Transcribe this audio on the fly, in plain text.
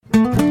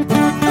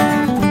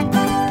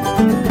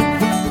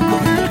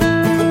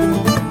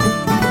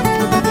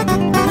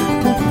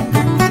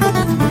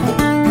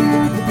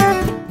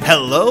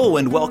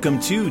welcome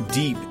to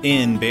Deep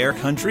in Bear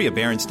Country, a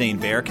Berenstain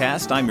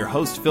Bearcast. I'm your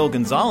host, Phil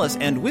Gonzalez,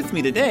 and with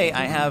me today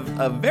I have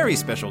a very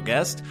special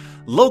guest,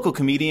 local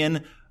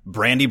comedian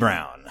Brandy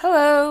Brown.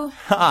 Hello.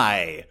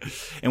 Hi.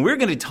 And we're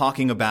going to be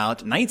talking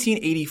about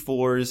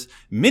 1984's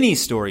mini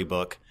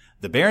storybook,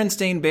 The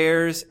Berenstain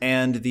Bears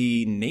and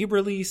the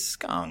Neighborly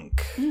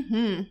Skunk.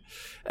 Mm-hmm.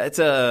 It's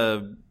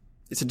a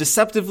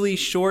deceptively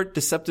short,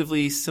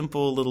 deceptively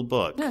simple little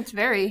book. No, it's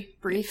very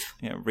brief.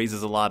 Yeah, it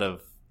raises a lot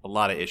of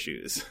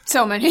issues.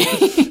 So many.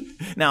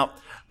 Now,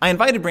 I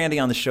invited Brandy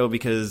on the show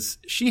because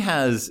she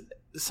has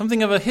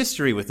something of a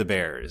history with the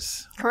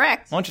Bears.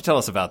 Correct. Why don't you tell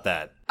us about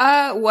that?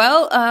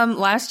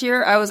 Last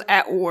year I was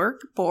at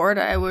work, bored.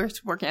 I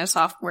was working at a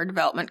software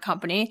development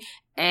company,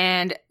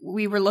 and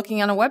we were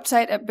looking on a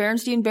website at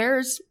Berenstain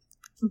Bears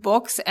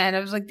books, and I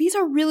was like, these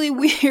are really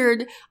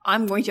weird.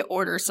 I'm going to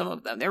order some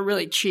of them. They're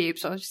really cheap,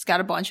 so I just got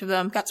a bunch of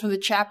them. Got some of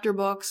the chapter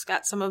books,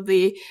 got some of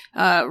the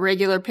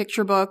regular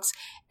picture books,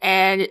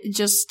 and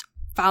just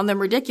found them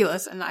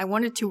ridiculous. And I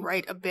wanted to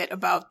write a bit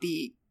about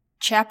the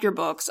chapter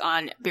books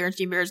on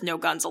Berenstain Bears No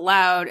Guns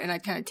Allowed, and I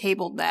kind of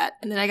tabled that.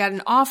 And then I got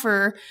an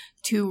offer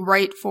to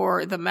write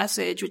for The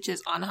Message, which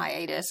is on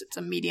hiatus. It's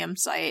a Medium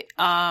site.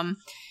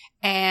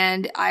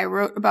 And I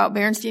wrote about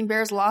Berenstain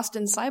Bears Lost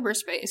in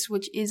Cyberspace,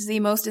 which is the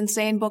most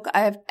insane book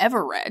I have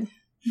ever read.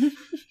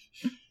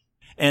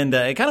 And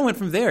it kind of went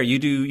from there.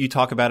 You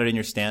talk about it in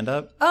your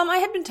stand-up? I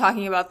had been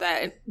talking about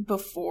that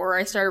before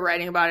I started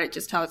writing about it,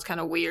 just how it's kind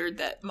of weird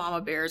that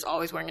Mama Bear is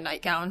always wearing a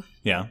nightgown.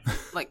 Yeah.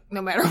 Like,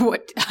 no matter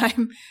what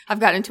time.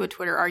 I've gotten into a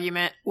Twitter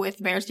argument with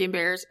Berenstain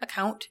Bears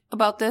account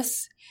about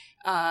this.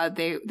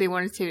 They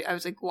wanted to, I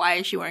was like, why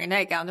is she wearing a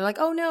nightgown? They're like,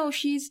 oh no,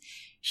 she's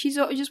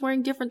just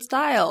wearing different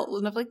style.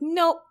 And I'm like,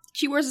 nope.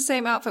 She wears the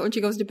same outfit when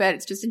she goes to bed.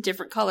 It's just a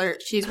different color.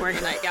 She's wearing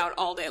a nightgown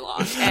all day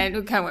long. And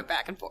we kind of went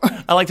back and forth.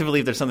 I like to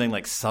believe there's something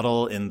like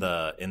subtle in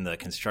the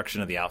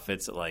construction of the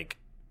outfits that like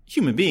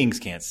human beings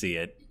can't see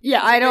it.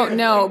 Yeah, I don't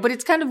know. But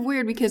it's kind of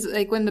weird because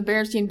like when the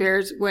Berenstain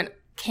Bears went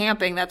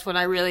camping, that's when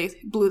I really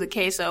blew the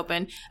case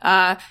open.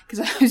 Because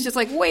I was just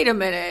like, wait a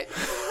minute.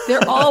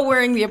 They're all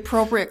wearing the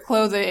appropriate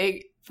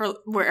clothing for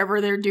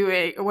wherever they're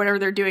doing or whatever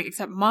they're doing,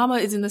 except Mama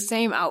is in the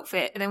same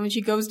outfit. And then when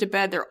she goes to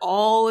bed, they're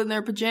all in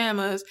their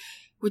pajamas,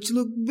 which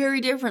look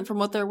very different from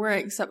what they're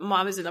wearing, except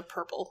Mama's in a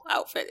purple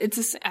outfit.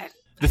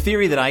 The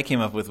theory that I came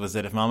up with was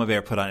that if Mama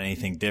Bear put on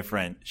anything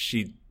different,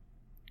 she'd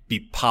be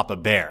Papa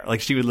Bear.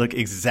 Like, she would look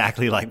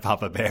exactly like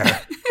Papa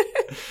Bear.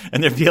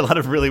 And there'd be a lot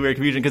of really weird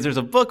confusion, because there's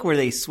a book where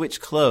they switch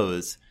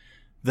clothes.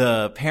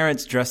 The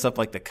parents dress up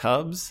like the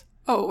Cubs.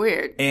 Oh,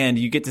 weird. And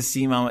you get to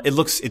see Mama.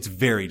 It's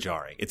very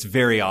jarring. It's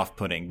very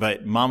off-putting.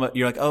 But Mama,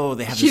 you're like, oh,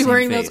 they have the same face. She's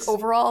wearing those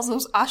overalls,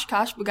 those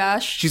Oshkosh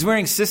Bagosh. She's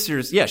wearing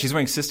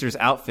Sister's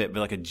outfit, but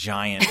like a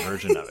giant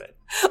version of it.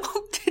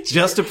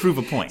 Just to prove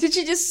a point. Did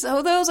she just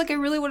sew those? Like, I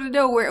really want to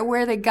know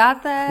where they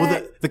got that.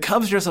 Well, the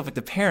Cubs dress up like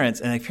the parents,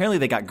 and apparently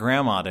they got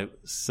Grandma to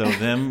sew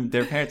them,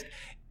 their parents.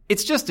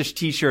 It's just a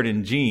t-shirt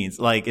and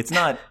jeans. Like, it's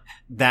not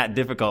that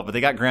difficult, but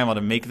they got Grandma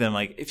to make them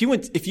like, if you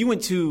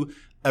went to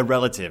a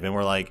relative and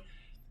were like,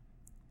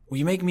 will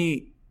you make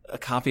me a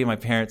copy of my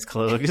parents'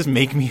 clothes? Just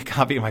make me a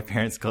copy of my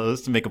parents'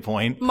 clothes to make a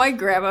point. My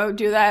grandma would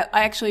do that.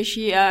 I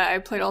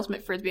played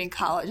Ultimate Frisbee in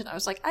college, and I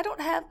was like, I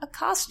don't have a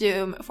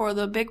costume for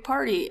the big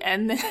party.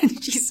 And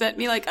then she sent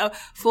me like a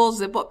full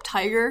zip-up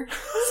tiger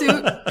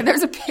suit, and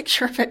there's a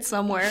picture of it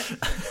somewhere.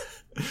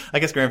 I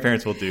guess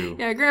grandparents will do.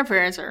 Yeah,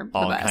 grandparents are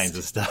all the best. Kinds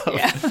of stuff.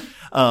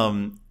 Yeah.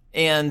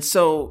 And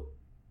so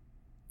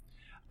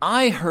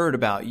I heard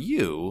about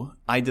you.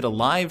 I did a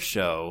live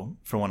show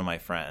for one of my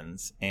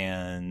friends,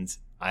 and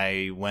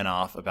I went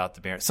off about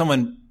the Berenstain.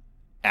 Someone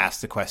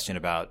asked a question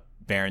about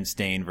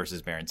Berenstain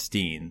versus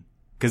Berenstein,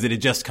 because it had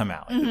just come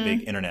out. Like, the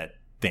big internet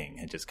thing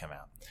had just come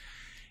out.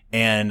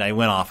 And I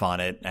went off on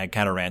it. I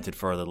kind of ranted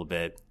for a little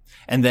bit.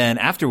 And then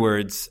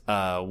afterwards,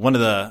 one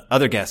of the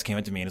other guests came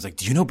up to me and was like,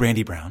 do you know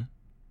Brandy Brown?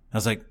 I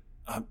was like,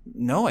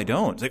 no, I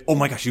don't. It's like, oh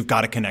my gosh, you've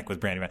got to connect with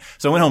Brandy Brown.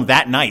 So I went home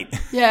that night.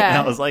 Yeah. And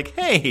I was like,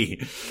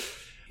 hey.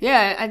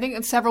 Yeah, I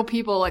think several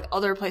people, like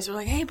other places, were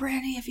like, hey,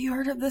 Brandy, have you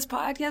heard of this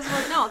podcast? I'm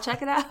like, no,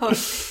 check it out.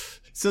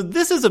 So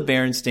this is a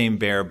Berenstain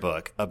Bear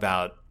book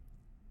about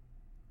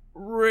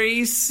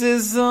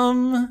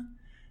racism,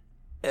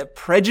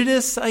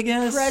 prejudice, I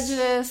guess.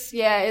 Prejudice,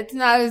 yeah. It's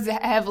not as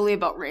heavily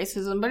about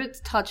racism, but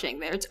it's touching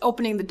there. It's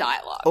opening the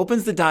dialogue.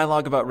 Opens the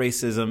dialogue about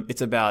racism.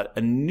 It's about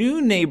a new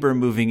neighbor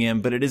moving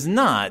in, but it is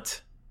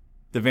not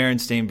the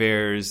Berenstain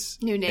Bears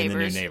New Neighbors.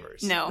 and the New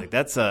Neighbors. No. Like,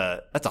 that's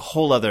a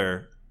whole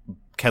other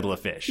kettle of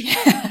fish.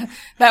 Yeah,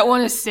 that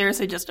one is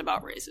seriously just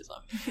about racism.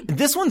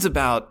 This one's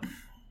about,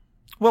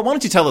 well, why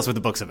don't you tell us what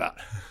the book's about?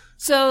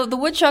 So the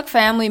Woodchuck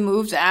family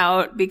moves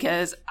out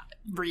because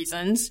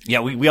reasons. Yeah,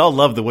 we all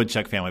love the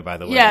Woodchuck family, by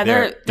the way. Yeah,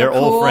 they're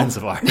old cool. friends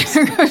of ours.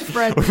 They're good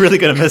friends. We're really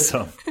going to miss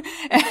them.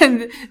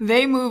 And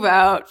they move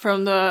out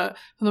from the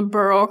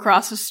borough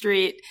across the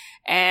street,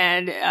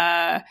 and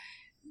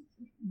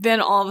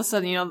then all of a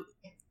sudden,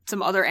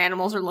 some other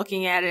animals are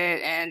looking at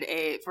it, and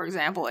for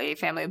example, a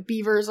family of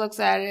beavers looks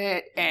at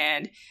it,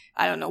 and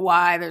I don't know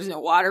why, there's no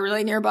water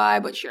really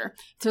nearby, but sure.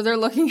 So they're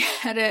looking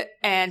at it,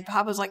 and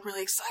Papa's like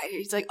really excited.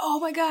 He's like,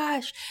 oh my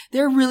gosh,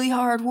 they're really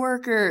hard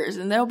workers,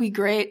 and they'll be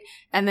great.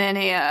 And then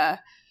a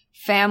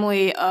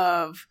family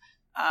of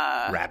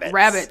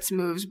rabbits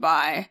moves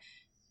by,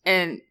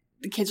 and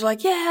the kids are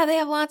like, yeah, they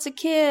have lots of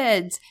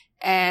kids.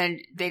 And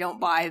they don't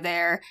buy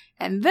there.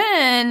 And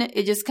then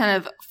it just kind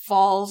of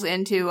falls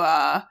into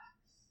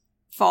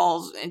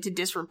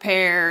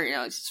disrepair. You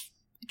know, a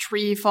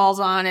tree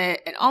falls on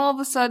it, and all of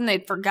a sudden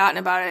they'd forgotten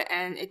about it,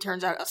 and it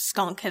turns out a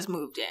skunk has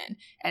moved in.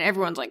 And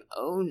everyone's like,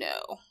 oh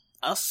no,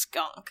 a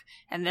skunk.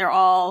 And they're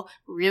all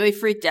really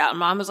freaked out. And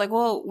Mom was like,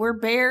 well, we're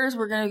bears.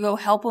 We're going to go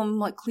help him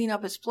like clean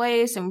up his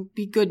place and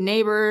be good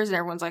neighbors. And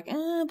everyone's like,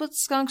 but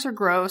skunks are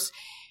gross.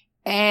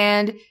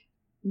 And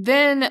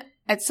then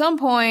at some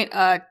point,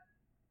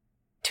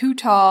 Too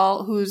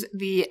Tall, who's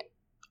the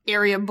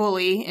area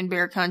bully in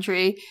Bear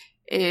Country,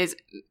 is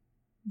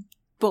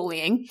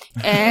bullying,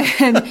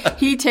 and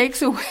he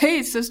takes away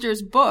his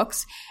sister's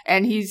books,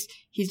 and he's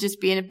just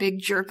being a big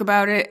jerk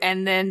about it.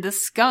 And then the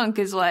skunk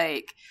is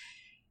like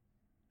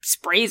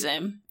sprays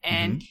him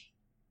and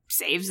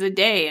saves the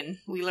day, and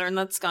we learn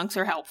that skunks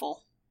are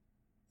helpful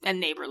and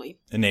neighborly.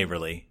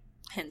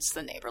 Hence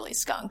the neighborly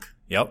skunk.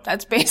 Yep,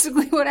 that's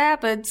basically what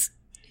happens.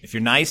 If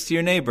you're nice to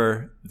your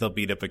neighbor, they'll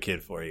beat up a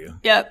kid for you.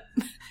 Yep.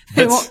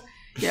 They won't.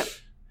 Yep.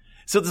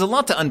 So there's a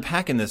lot to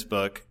unpack in this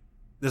book.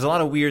 There's a lot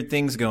of weird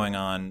things going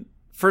on.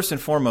 First and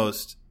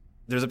foremost,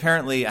 there's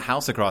apparently a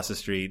house across the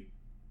street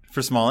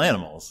for small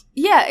animals.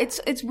 Yeah,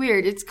 it's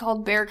weird. It's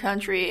called Bear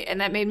Country,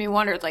 and that made me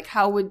wonder, it's like,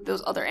 how would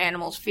those other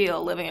animals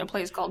feel living in a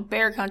place called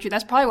Bear Country?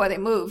 That's probably why they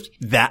moved.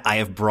 That I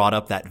have brought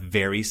up that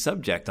very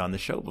subject on the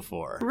show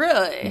before.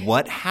 Really?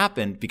 What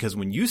happened? Because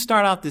when you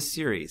start out this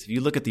series, if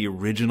you look at the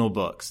original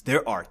books,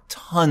 there are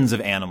tons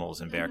of animals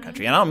in Bear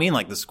Country. And I don't mean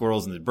like the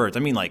squirrels and the birds. I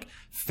mean like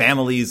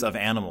families of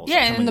animals.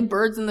 Yeah, and the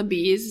birds and the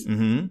bees.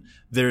 Mm-hmm.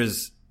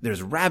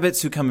 There's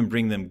rabbits who come and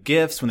bring them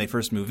gifts when they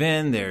first move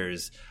in.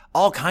 There's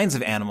all kinds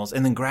of animals.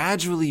 And then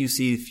gradually you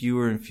see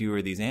fewer and fewer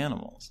of these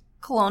animals.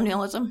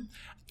 Colonialism.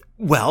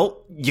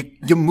 Well,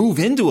 you move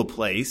into a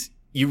place,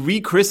 you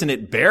rechristen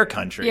it Bear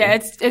Country. Yeah,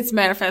 it's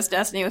manifest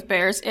destiny with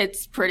bears.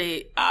 It's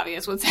pretty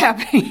obvious what's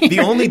happening here. The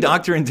only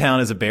doctor in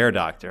town is a bear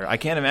doctor. I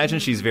can't imagine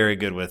she's very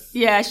good with...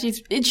 Yeah,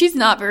 she's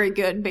not very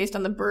good based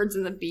on the birds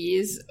and the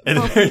bees.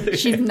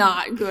 She's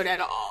not good at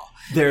all.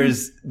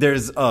 There's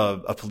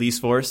a police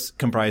force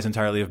comprised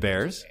entirely of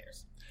bears.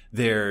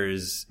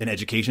 There's an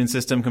education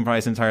system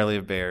comprised entirely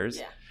of bears.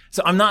 Yeah.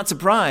 So I'm not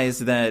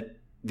surprised that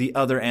the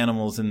other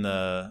animals in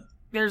the...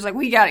 There's like,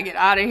 we gotta get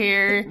out of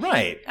here.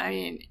 Right. I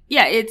mean,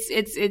 yeah,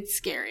 it's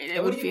scary.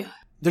 It would be...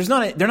 They're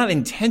not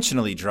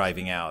intentionally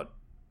driving out.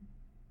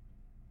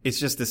 It's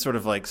just this sort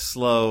of like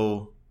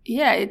slow...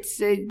 Yeah,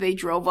 they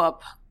drove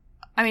up.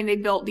 I mean, they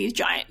built these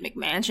giant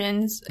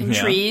McMansions and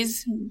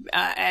trees,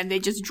 and they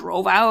just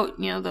drove out,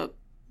 you know,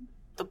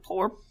 the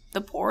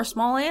poor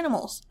small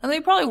animals. And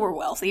they probably were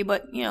wealthy,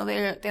 but, you know,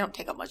 they don't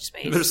take up much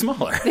space. They're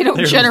smaller. They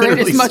don't generate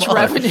as much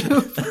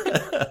revenue.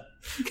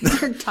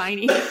 They're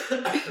tiny.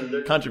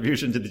 Their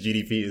contribution to the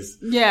GDP is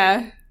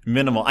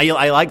minimal.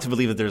 I like to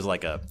believe that there's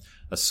like a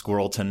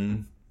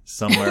Squirrelton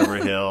somewhere over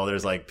a hill.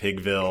 There's like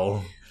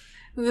Pigville.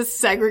 The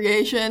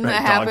segregation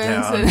that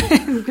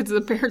happens because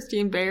of the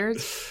Berenstein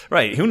Bears.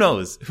 Right. Who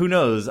knows?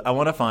 I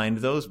want to find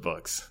those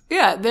books.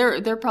 Yeah, there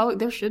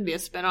should be a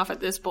spinoff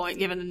at this point,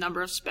 given the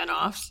number of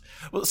spinoffs.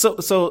 Well,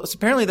 so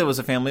apparently there was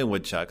a family of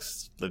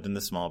woodchucks lived in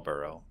this small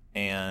burrow,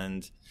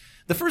 and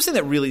the first thing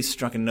that really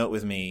struck a note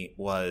with me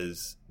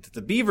was that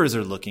the beavers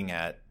are looking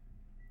at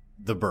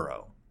the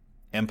burrow,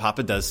 and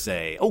Papa does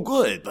say, "Oh,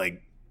 good,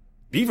 like."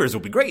 Beavers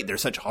will be great. They're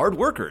such hard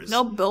workers.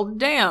 They'll build a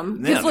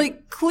dam. Because,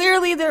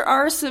 clearly there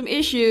are some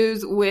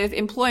issues with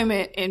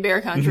employment in Bear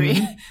Country.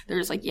 Mm-hmm. They're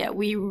just like, yeah,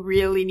 we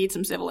really need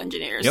some civil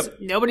engineers. Yep.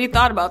 Nobody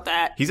thought about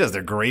that. He says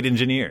they're great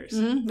engineers.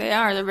 Mm-hmm. They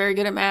are. They're very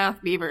good at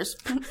math, beavers.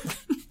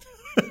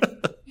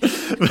 But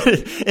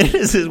it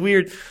is this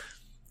weird...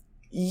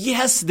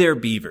 Yes, they're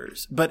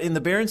beavers. But in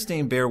the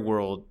Berenstain Bear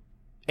world,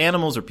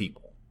 animals are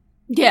people.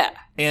 Yeah.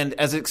 And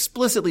as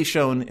explicitly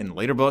shown in the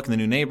later book, in The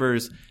New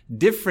Neighbors,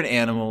 different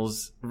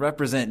animals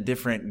represent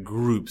different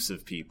groups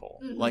of people.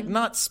 Mm-hmm. Like,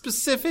 not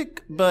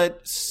specific,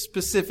 but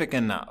specific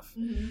enough.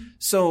 Mm-hmm.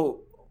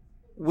 So,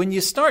 when you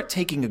start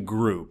taking a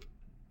group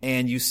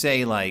and you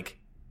say, like,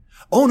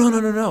 oh,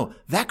 no,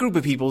 that group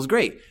of people is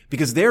great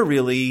because they're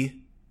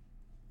really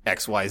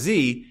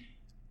XYZ,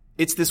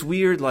 it's this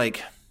weird,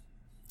 like,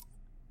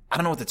 I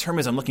don't know what the term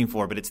is I'm looking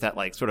for, but it's that,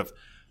 like, sort of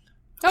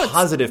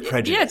positive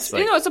prejudice.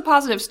 Yeah, it's a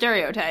positive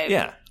stereotype.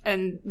 Yeah.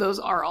 And those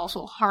are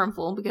also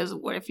harmful because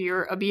what if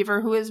you're a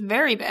beaver who is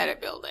very bad at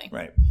building?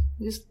 Right.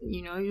 Just,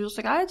 you're just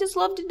like, I just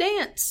love to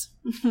dance.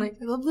 Like,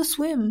 I love to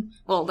swim.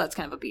 Well, that's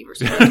kind of a beaver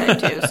stereotype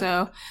too.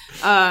 So,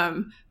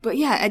 but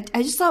yeah,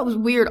 I just thought it was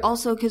weird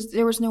also because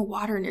there was no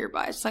water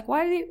nearby. It's like,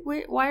 why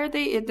are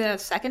they at the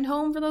second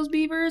home for those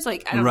beavers?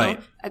 Like, I don't know.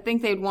 I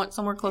think they'd want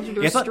somewhere closer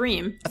to a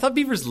stream. I thought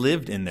beavers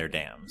lived in their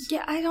dams.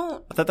 Yeah, I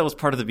thought that was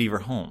part of the beaver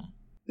home.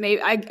 Maybe,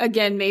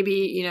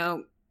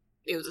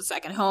 it was a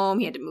second home.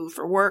 He had to move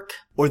for work.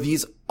 Or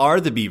these are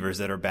the beavers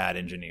that are bad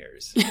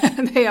engineers.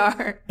 They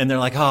are. And they're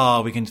like,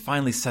 oh, we can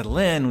finally settle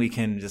in. We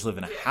can just live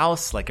in a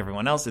house like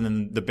everyone else. And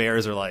then the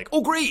bears are like,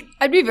 oh, great.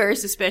 I'd be very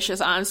suspicious,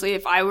 honestly,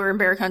 if I were in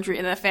bear country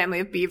and a family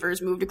of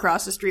beavers moved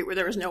across the street where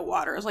there was no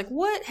water. I was like,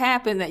 what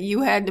happened that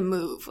you had to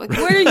move? Like,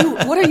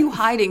 what are you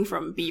hiding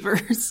from,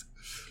 beavers?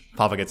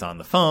 Papa gets on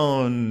the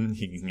phone.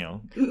 He,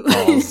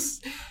 calls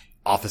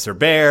Officer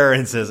Bear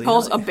and says,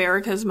 calls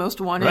America's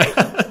Most Wanted.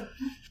 Right?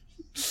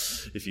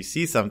 If you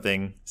see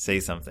something, say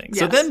something. Yes.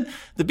 So then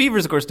the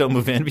beavers, of course, don't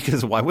move in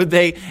because why would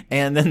they?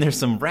 And then there's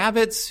some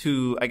rabbits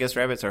who, I guess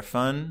rabbits are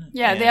fun.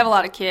 Yeah, they have a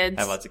lot of kids.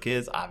 Have lots of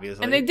kids,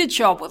 obviously. And they did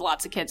show up with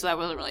lots of kids, so that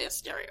wasn't really a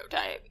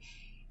stereotype.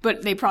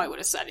 But they probably would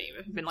have said it if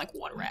it had been like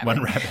one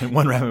rabbit.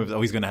 One rabbit was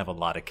always going to have a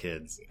lot of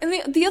kids.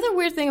 And the other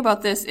weird thing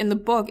about this in the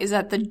book is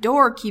that the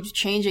door keeps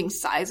changing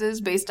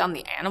sizes based on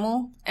the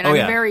animal. And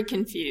I'm very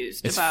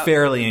confused it's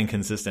fairly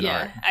inconsistent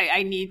art.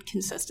 I need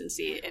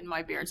consistency in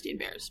my Berenstain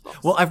Bears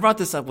books. Well, I've brought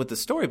this up with the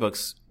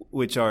storybooks,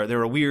 which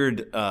they're a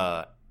weird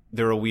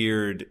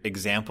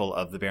example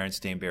of the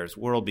Berenstain Bears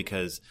world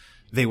because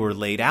they were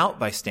laid out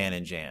by Stan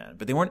and Jan,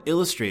 but they weren't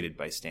illustrated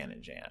by Stan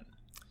and Jan.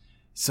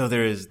 So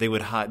they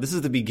would hire, this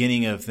is the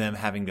beginning of them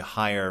having to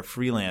hire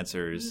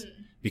freelancers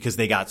because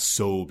they got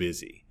so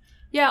busy.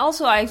 Yeah,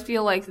 also I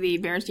feel like the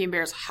Berenstain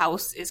Bears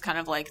house is kind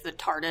of like the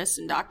TARDIS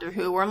in Doctor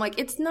Who, where I'm like,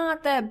 it's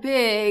not that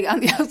big on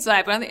the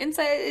outside, but on the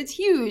inside it's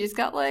huge. It's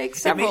got like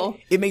several.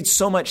 It made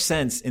so much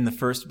sense in the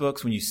first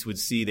books when you would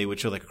see, they would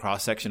show like a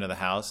cross section of the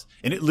house,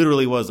 and it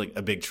literally was like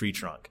a big tree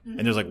trunk, and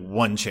there's like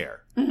one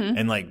chair,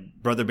 and like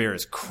Brother Bear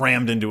is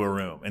crammed into a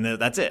room, and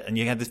that's it. And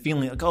you had this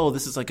feeling like, oh,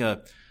 this is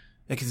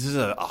this is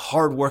a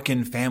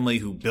hard-working family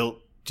who built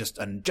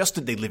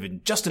they live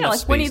in just enough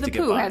space to get by. Winnie the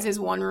Pooh has his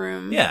one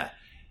room. Yeah.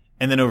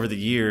 And then over the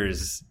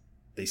years,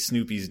 they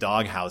Snoopy's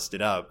dog housed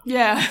it up.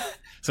 Yeah.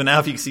 So now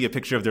if you see a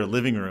picture of their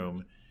living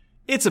room,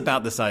 it's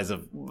about the size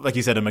of, like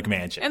you said, a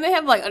McMansion. And they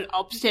have like an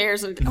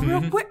upstairs. And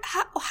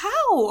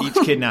how? Each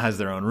kid now has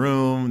their own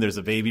room. There's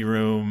a baby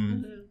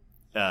room.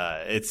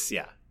 And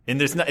it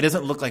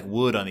doesn't look like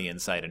wood on the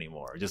inside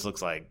anymore. It just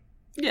looks like.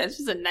 Yeah, it's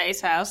just a nice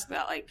house.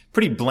 Got like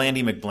pretty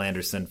Blandy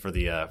McBlanderson for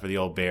the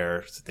old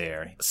bears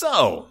there.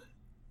 So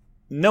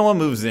Noah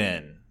moves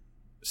in.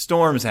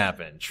 Storms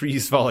happen.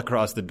 Trees fall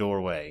across the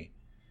doorway.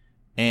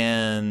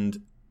 And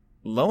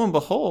lo and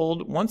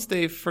behold, once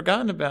they've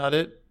forgotten about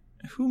it,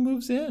 who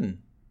moves in?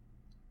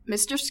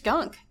 Mr.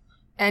 Skunk.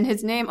 And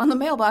his name on the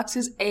mailbox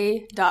is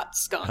A.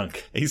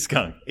 Skunk. A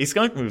skunk. A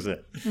skunk moves in.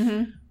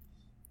 Mm-hmm.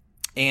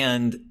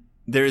 And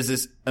there's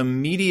this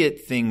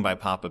immediate thing by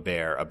Papa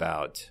Bear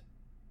about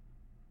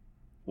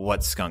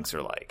what skunks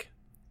are like.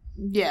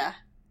 Yeah.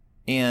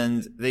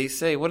 And they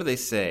say, what do they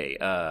say?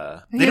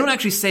 They don't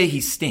actually say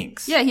he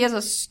stinks. Yeah, he has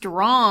a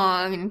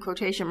strong, in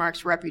quotation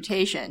marks,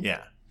 reputation.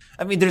 Yeah.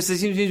 I mean, there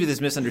seems to be this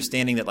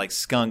misunderstanding that, like,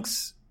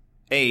 skunks,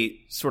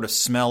 sort of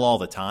smell all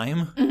the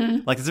time. Mm-hmm.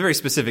 Like, it's a very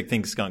specific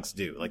thing skunks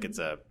do. Like, it's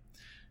they're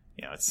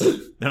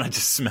not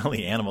just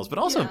smelly animals, but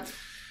also,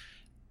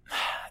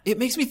 it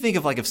makes me think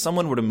of, like, if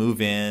someone were to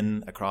move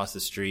in across the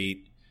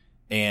street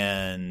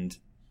and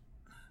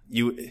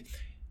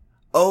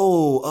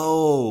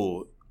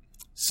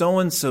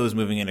so-and-so's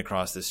moving in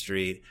across the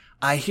street.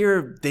 I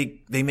hear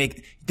they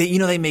make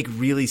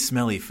really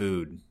smelly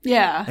food.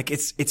 Yeah. Like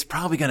it's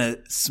probably gonna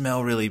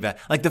smell really bad.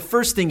 Like the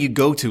first thing you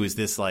go to is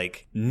this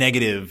like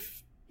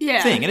negative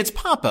thing. And it's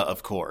Papa,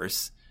 of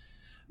course.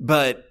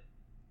 But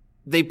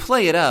they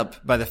play it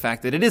up by the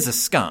fact that it is a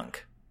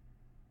skunk.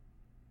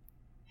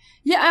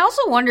 Yeah, I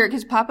also wonder,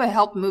 because Papa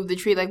helped move the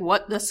tree, like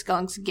what the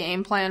skunk's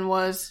game plan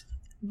was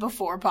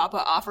before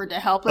Papa offered to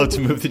help. Like, to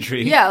move the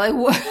tree? Yeah, like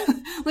what?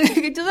 Like,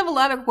 it does have a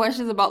lot of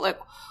questions about like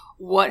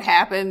what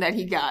happened that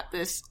he got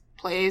this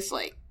place.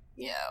 Like,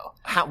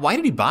 why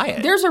did he buy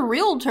it? There's a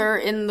realtor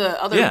in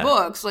the other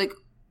books. Like,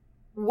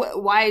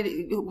 why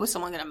was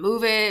someone going to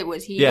move it?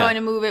 Was he going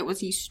to move it? Was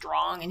he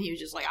strong? And he was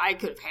just like, I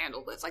could have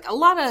handled this. Like a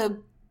lot of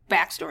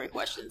backstory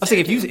questions. I was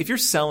saying, if you're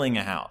selling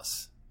a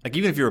house, like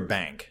even if you're a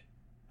bank,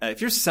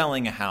 if you're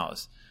selling a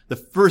house, the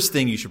first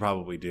thing you should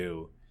probably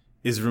do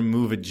is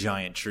remove a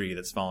giant tree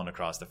that's fallen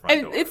across the front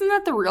door. Isn't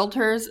that the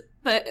realtor's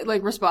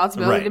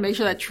responsibility to make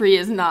sure that tree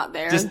is not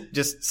there?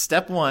 Just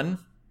step one,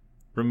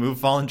 remove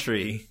fallen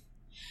tree.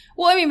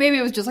 Well, I mean, maybe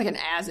it was just like an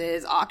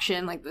as-is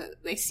auction, like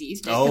they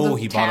seized it. Oh,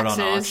 he bought it on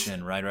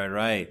auction.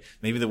 Right.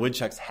 Maybe the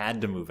woodchucks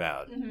had to move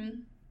out. Mm-hmm.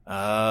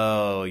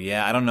 Oh,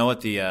 yeah. I don't know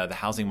what the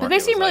housing market was like. But they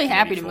seem really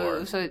happy to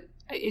move, so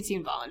it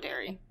seemed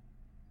voluntary.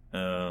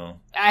 Oh.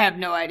 I have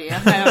no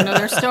idea. I don't know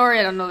their story.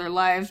 I don't know their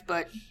lives,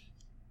 but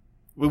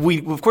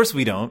We of course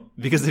we don't,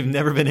 because they've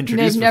never been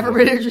introduced. They've never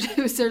been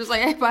introduced. They're just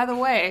like, hey, by the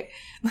way,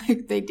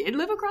 like they did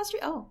live across the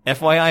street. Oh,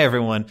 FYI,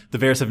 everyone, the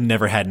bears have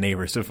never had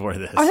neighbors before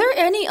this. are there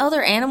any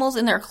other animals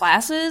in their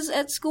classes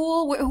at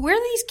school? Where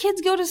do these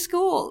kids go to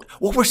school?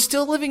 Well, we're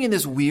still living in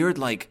this weird,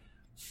 like,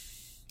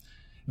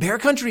 bear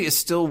country is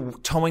still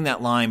towing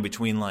that line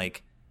between,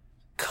 like,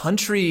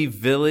 country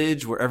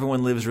village where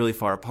everyone lives really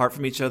far apart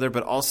from each other,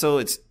 but also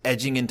it's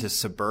edging into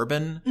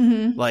suburban.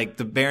 Mm-hmm. Like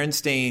the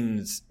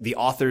Berenstains, the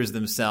authors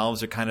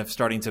themselves are kind of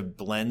starting to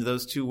blend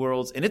those two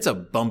worlds, and it's a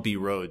bumpy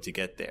road to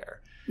get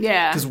there.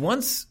 Yeah. Because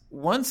once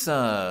what's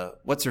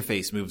her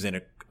face moves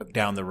in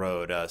down the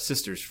road,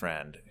 Sister's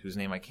friend, whose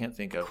name I can't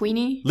think of,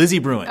 Queenie? Lizzie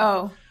Bruin.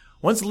 Oh.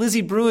 Once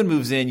Lizzie Bruin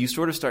moves in, you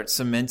sort of start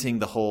cementing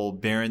the whole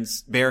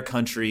bear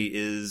country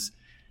is.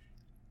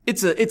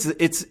 It's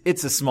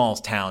a small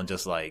town,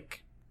 just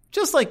like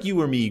you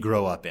or me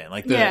grow up in.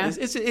 Like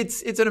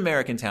it's an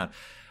American town.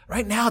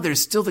 Right now,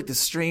 there's still like this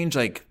strange,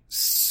 like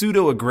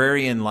pseudo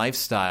agrarian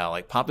lifestyle.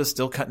 Like Papa's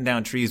still cutting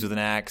down trees with an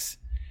axe,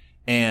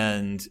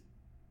 and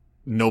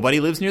nobody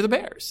lives near the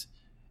bears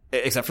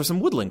except for some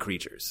woodland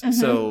creatures. Mm-hmm.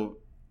 So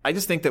I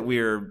just think that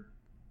we're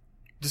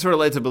just sort of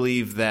led to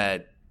believe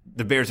that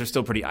the bears are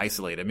still pretty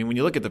isolated. I mean, when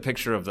you look at the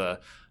picture of the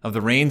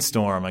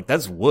rainstorm, like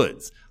that's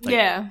woods,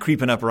 like,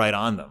 creeping up right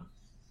on them.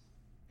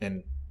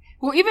 And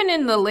well, even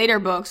in the later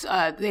books,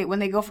 when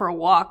they go for a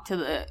walk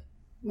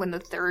when the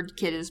third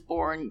kid is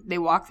born, they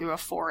walk through a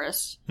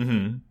forest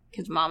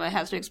because Mama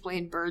has to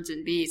explain birds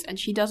and bees, and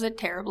she does it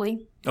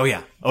terribly. Oh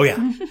yeah.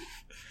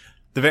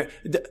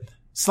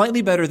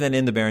 Slightly better than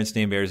in the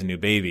Berenstain Bears: A New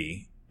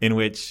Baby, in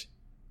which.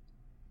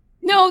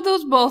 No,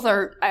 those both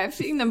are. I've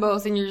seen them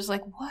both, and you're just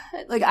like, what?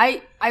 Like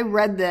I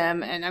read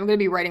them, and I'm going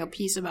to be writing a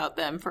piece about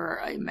them for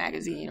a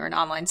magazine or an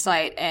online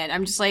site, and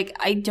I'm just like,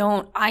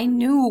 I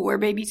knew where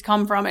babies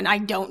come from, and I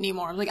don't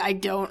anymore. Like, I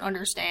don't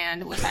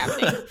understand what's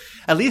happening.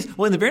 At least,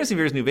 in the Berenstain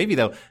Bears: New Baby,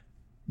 though,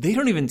 they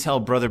don't even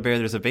tell Brother Bear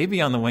there's a baby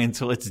on the way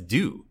until it's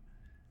due.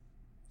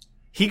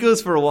 He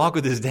goes for a walk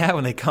with his dad.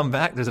 When they come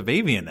back, there's a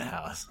baby in the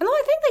house. No,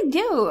 I think they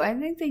do. I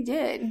think they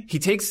did. He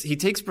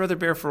takes Brother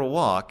Bear for a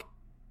walk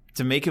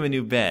to make him a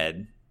new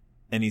bed,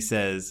 and he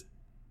says,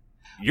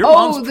 "Your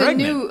mom's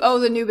pregnant."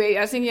 The new baby.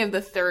 I was thinking of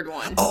the third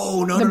one.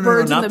 Oh no,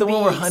 not the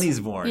one where Honey's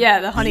born.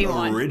 Yeah, the Honey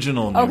one.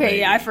 Original. New baby,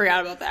 yeah, I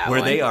forgot about that.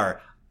 Where they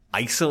are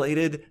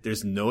isolated.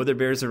 There's no other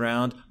bears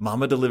around.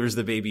 Mama delivers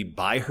the baby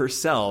by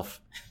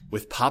herself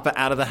with Papa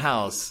out of the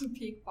house.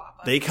 Peak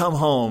Papa. They come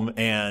home,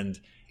 and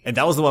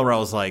that was the one where I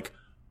was like,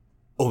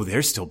 "Oh,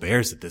 there's still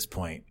bears at this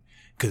point."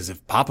 Because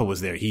if Papa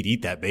was there, he'd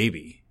eat that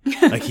baby.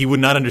 Like, he would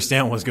not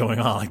understand what's going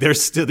on. Like,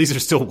 these are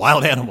still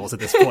wild animals at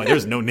this point.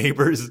 There's no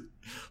neighbors.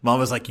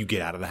 Mama's like, you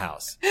get out of the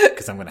house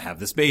because I'm going to have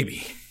this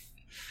baby.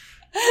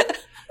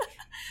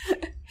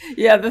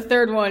 Yeah, the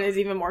third one is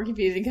even more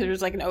confusing because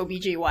there's like an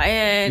OBGYN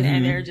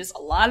and there are just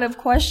a lot of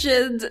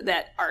questions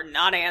that are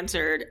not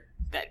answered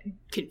that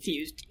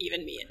confused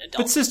even me, an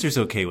adult. But Sister's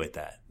okay with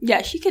that.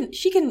 Yeah, she can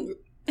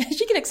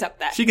accept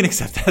that. She can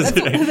accept that.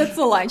 That's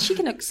the line. She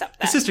can accept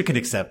that. Sister can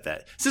accept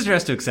that. Sister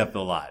has to accept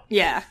a lot.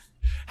 Yeah.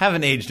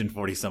 Haven't aged in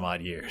 40 some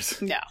odd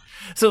years. No.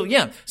 So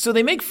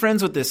they make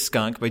friends with this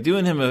skunk by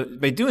doing him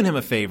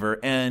a favor,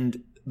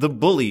 and the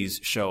bullies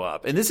show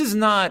up. And this is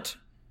not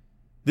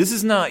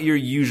your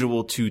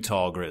usual Too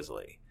Tall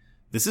Grizzly.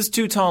 This is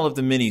Too Tall of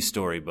the mini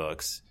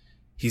storybooks.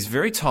 He's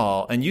very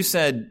tall, and you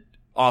said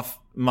off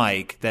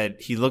mic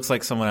that he looks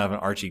like someone out of an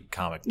Archie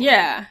comic book.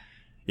 Yeah.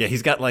 Yeah,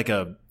 he's got like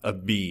a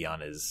bee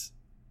on his.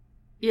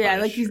 Yeah,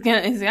 like he's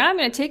like, I'm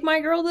gonna take my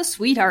girl to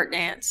sweetheart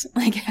dance.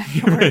 Like,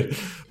 right.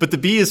 But the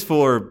B is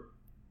for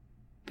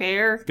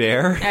bear.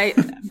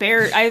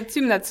 I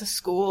assume that's a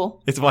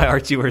school. It's why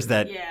Archie wears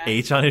that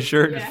H on his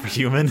shirt for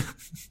human.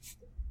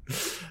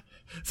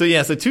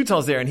 So Too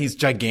Tall's there, and he's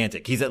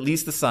gigantic. He's at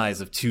least the size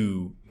of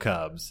two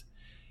cubs.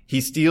 He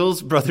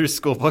steals Brother's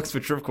school books,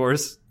 which are of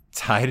course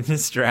tied in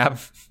his strap,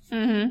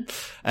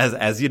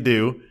 as you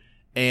do,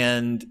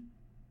 and.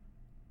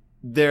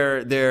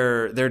 Their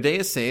day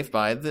is saved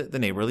by the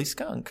neighborly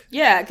skunk.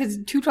 Yeah, because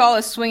Too Tall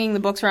is swinging the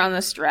books around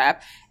the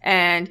strap,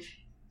 and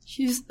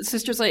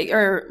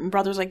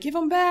brother's like, give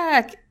them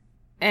back,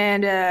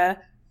 and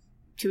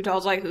Too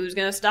Tall's like, who's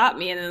gonna stop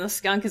me? And then the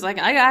skunk is like,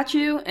 I got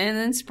you, and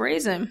then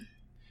sprays him.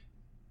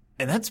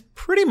 And that's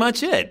pretty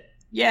much it.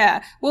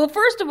 Yeah. Well,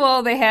 first of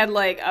all, they had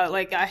like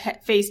a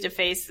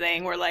face-to-face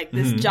thing where like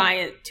this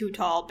giant Too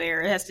Tall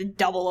bear has to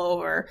double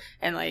over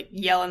and like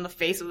yell in the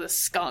face of the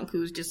skunk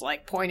who's just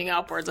like pointing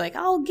upwards like,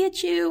 I'll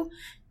get you.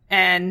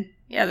 And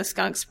yeah, the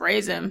skunk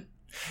sprays him.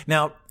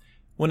 Now,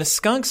 when a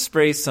skunk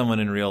sprays someone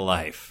in real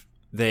life,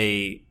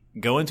 they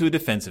go into a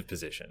defensive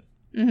position.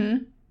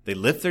 Mm-hmm. They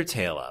lift their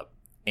tail up,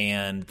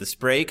 and the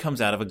spray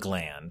comes out of a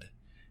gland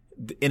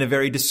in a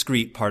very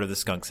discrete part of the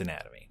skunk's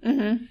anatomy.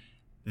 Mm-hmm.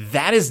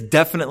 That is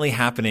definitely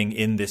happening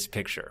in this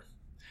picture.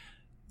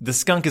 The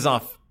skunk is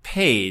off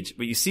page,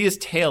 but you see his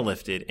tail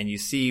lifted, and you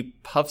see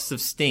puffs of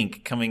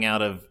stink coming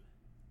out of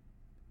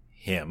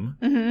him.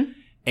 Mm-hmm.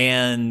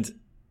 And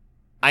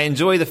I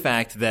enjoy the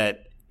fact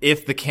that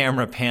if the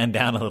camera panned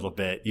down a little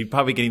bit, you'd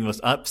probably get the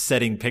most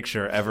upsetting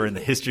picture ever in the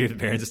history of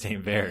the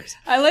Berenstain Bears.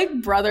 I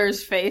like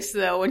Brother's face,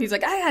 though, when he's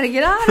like, I gotta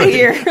get out of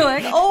here.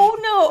 Like, oh,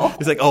 no.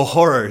 He's like, oh,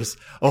 horrors.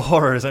 Oh,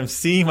 horrors. I'm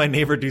seeing my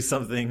neighbor do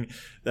something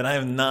that I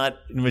am not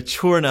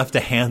mature enough to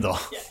handle.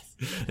 Yes.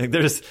 Like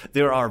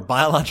there are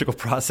biological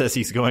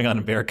processes going on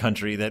in bear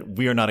country that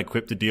we are not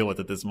equipped to deal with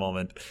at this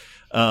moment.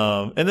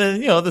 And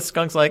then, the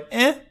skunk's like,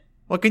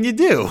 what can you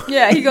do?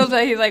 Yeah, he goes,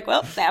 he's like,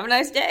 well, have a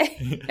nice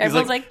day.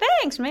 Everyone's like,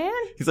 thanks, man.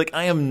 He's like,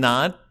 I am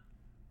not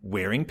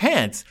wearing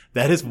pants.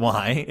 That is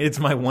why it's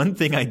my one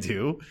thing I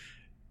do.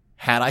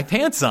 Had I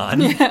pants on,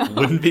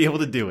 wouldn't be able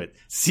to do it.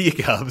 See you,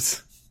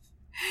 Cubs.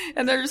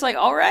 And they're just like,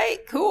 all right,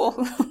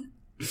 cool.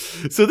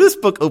 So this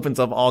book opens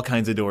up all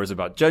kinds of doors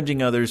about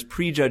judging others,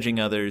 prejudging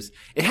others.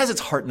 It has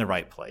its heart in the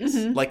right place.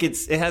 Mm-hmm. Like it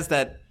has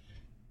that,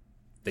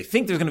 they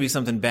think there's going to be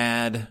something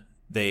bad.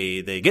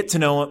 They get to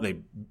know him. They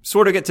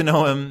sort of get to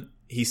know him.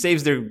 He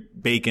saves their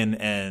bacon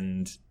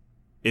and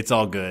it's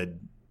all good.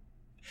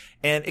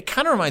 And it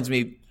kind of reminds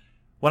me,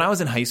 when I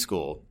was in high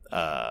school,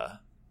 I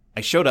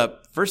showed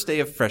up first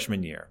day of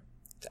freshman year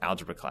to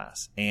algebra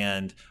class,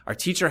 and our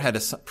teacher had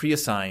a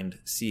pre-assigned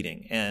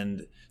seating.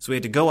 And so we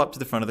had to go up to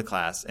the front of the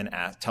class and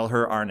tell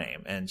her our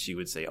name. And she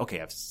would say,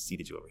 okay, I've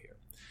seated you over here.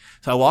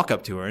 So I walk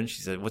up to her and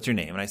she said, what's your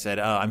name? And I said,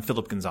 I'm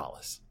Philip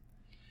Gonzalez.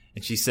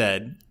 And she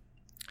said,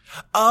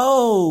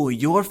 oh,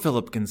 you're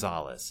Philip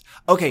Gonzalez.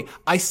 Okay,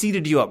 I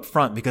seated you up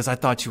front because I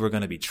thought you were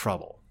going to be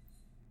trouble.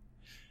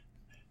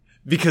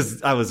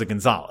 Because I was a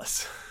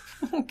Gonzalez.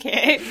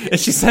 Okay. And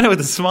she said it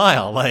with a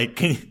smile,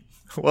 like,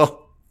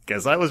 well,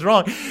 guess I was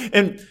wrong.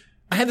 And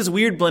I had this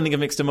weird blending of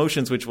mixed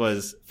emotions, which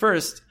was,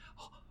 first,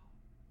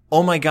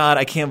 oh my God,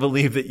 I can't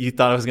believe that you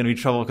thought I was going to be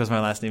trouble because my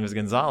last name is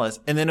Gonzalez.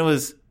 And then it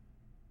was,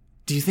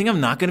 do you think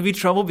I'm not going to be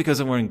trouble because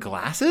I'm wearing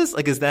glasses?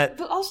 Like, is that...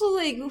 But also,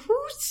 like, who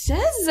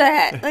says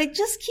that? Like,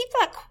 just keep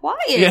that quiet.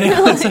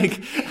 Yeah, it's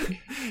like,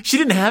 she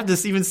didn't have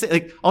to even say,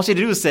 like, all she had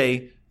to do was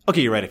say,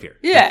 okay, you're right up here.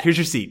 Yeah. Like, here's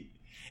your seat.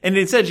 And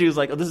instead she was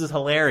like, oh, this is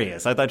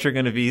hilarious. I thought you were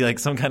going to be like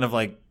some kind of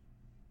like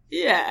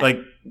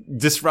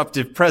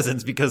disruptive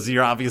presence because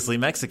you're obviously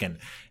Mexican.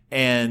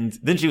 And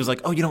then she was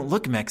like, oh, you don't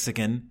look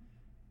Mexican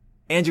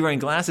and you're wearing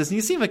glasses and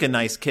you seem like a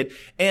nice kid.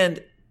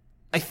 And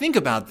I think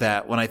about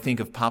that when I think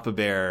of Papa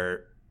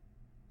Bear's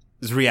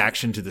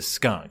reaction to the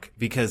skunk,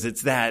 because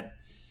it's that,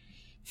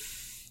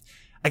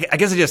 I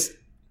guess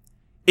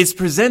it's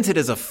presented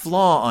as a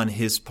flaw on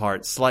his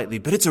part slightly,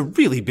 but it's a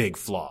really big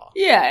flaw.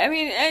 Yeah, I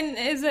mean,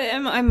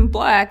 and I'm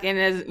black, and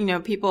as,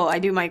 people, I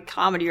do my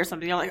comedy or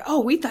something, they're like, oh,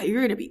 we thought you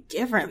were going to be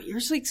different, but you're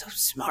just, like, so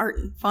smart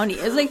and funny.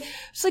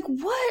 It's like,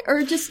 what?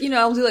 Or just,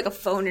 I'll do, like, a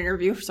phone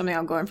interview for something,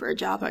 I'm going for a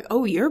job, like,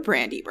 oh, you're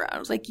Brandy Brown. I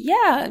was like,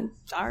 yeah,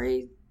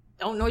 sorry,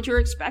 don't know what you're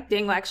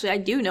expecting. Well, actually, I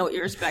do know what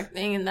you're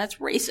expecting, and that's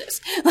racist.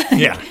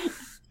 Yeah.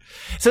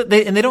 So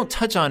they don't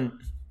touch on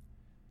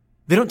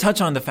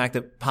the fact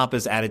that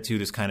Papa's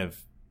attitude is kind of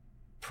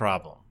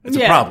problem. It's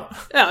a problem.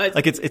 No,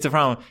 it's a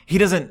problem. He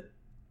doesn't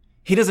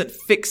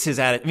fix his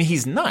attitude. I mean,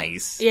 he's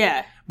nice.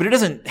 Yeah. But it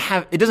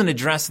doesn't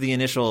address the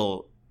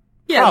initial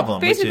problem.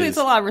 Basically, it's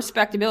a lot of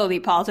respectability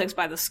politics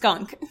by the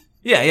skunk.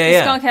 Yeah.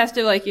 The skunk has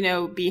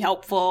to, be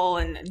helpful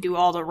and do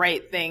all the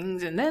right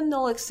things, and then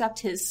they'll accept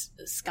his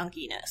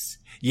skunkiness.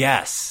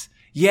 Yes.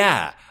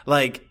 Yeah.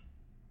 Like,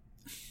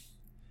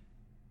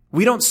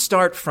 we don't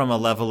start from a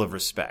level of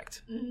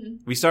respect.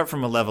 Mm-hmm. We start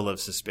from a level of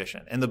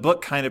suspicion. And the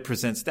book kind of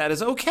presents that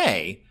as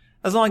okay,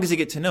 as long as you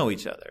get to know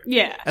each other.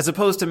 Yeah. As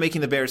opposed to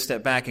making the bear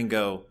step back and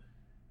go,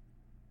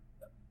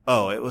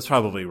 oh, it was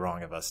probably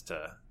wrong of us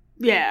to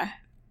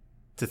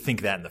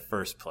think that in the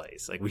first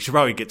place. Like, we should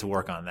probably get to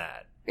work on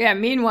that. Yeah,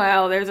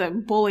 meanwhile, there's a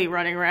bully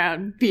running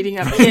around beating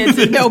up kids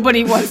and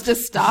nobody wants to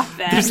stop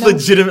that. There's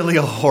legitimately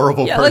a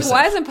horrible person. Like,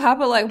 why isn't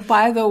Papa like,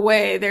 by the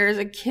way, there's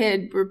a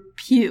kid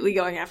repeatedly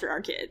going after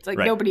our kids? Like,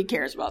 nobody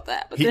cares about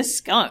that. But this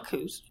skunk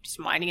who's just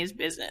minding his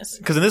business.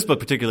 Because in this book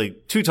particularly,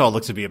 Too Tall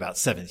looks to be about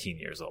 17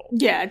 years old.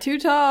 Yeah, Too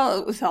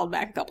Tall was held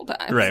back a couple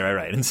times.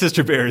 Right. And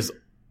Sister Bear is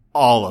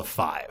all of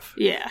 5.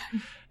 Yeah.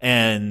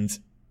 And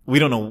we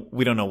don't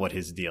know what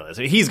his deal is.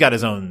 He's got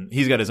his own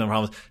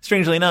problems.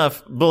 Strangely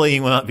enough,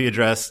 bullying will not be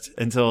addressed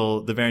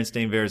until the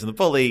Berenstain Bears and the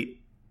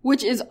Bully.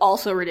 Which is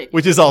also ridiculous.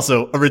 Which is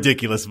also a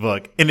ridiculous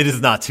book. And it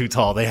is not Too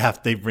Tall.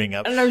 They bring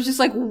up. And I was just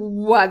like,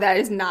 what? That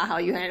is not how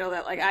you handle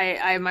that. Like,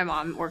 my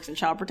mom works in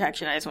child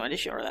protection. I just wanted to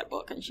show her that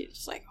book. And she's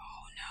just like,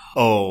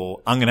 oh,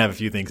 I'm going to have a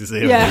few things to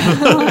say about it.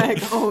 Yeah.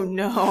 Like, oh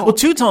no. Well,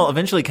 Too Tall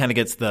eventually kind of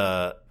gets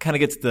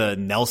the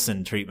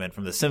Nelson treatment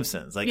from The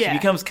Simpsons. Like, he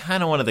becomes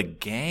kind of one of the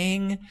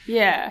gang.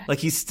 Yeah. Like,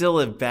 he's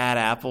still a bad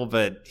apple,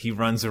 but he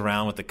runs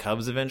around with the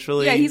Cubs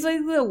eventually. Yeah, he's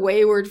like the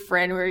wayward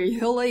friend where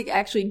he'll like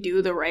actually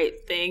do the right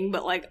thing,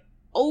 but like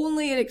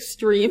only in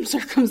extreme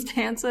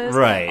circumstances.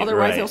 Right.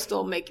 Otherwise, he'll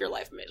still make your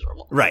life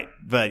miserable. Right.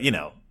 But,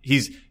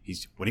 he's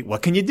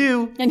what can you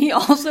do? And he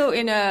also,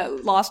 in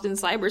Lost in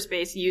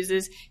Cyberspace,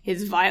 uses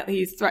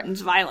he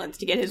threatens violence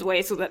to get his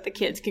way so that the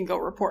kids can go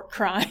report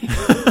crime.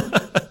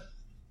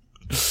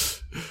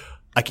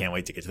 I can't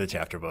wait to get to the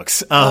chapter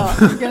books.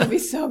 It's going to be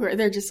so great.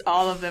 They're just,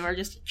 all of them are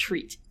just a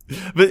treat.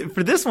 But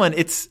for this one,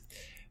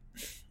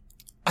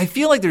 I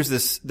feel like there's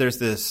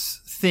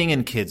this thing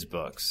in kids'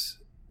 books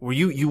where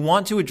you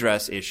want to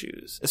address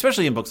issues,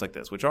 especially in books like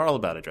this, which are all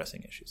about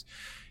addressing issues.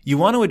 You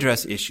want to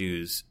address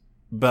issues,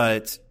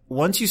 but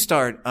once you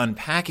start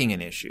unpacking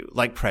an issue,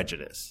 like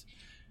prejudice,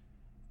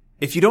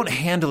 if you don't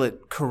handle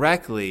it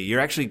correctly, you're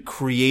actually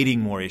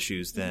creating more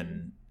issues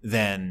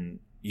than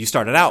you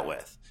started out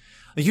with.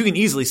 Like, you can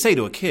easily say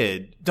to a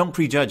kid, don't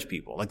prejudge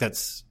people. Like,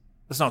 that's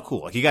not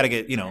cool. Like, you gotta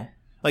get,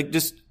 like,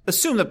 just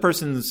assume that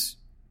person's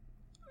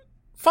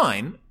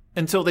fine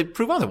until they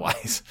prove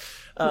otherwise.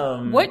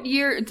 What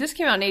year, this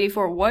came out in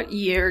 1984, what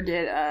year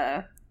did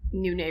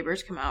New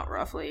Neighbors come out,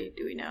 roughly?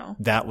 Do we know?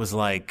 That was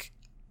like,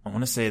 I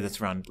want to say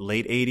that's around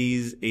late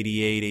 80s,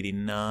 88,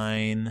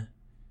 89.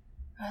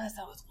 That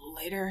was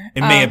later.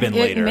 It may have been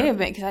later. It may have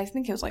been, because I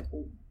think it was like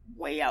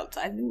way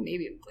outside. I think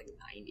maybe it was like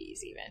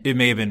 90s even. It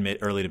may have been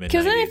early to mid 90s.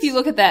 Because then if you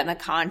look at that in the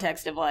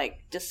context of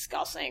like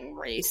discussing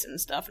race and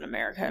stuff in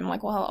America, I'm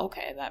like, well,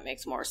 okay, that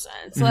makes more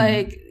sense. Mm-hmm.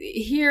 Like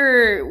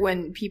here,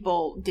 when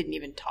people didn't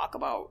even talk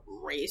about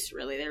race,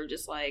 really, they were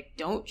just like,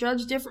 don't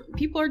judge different.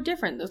 People are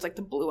different. There's like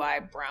the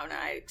blue-eye,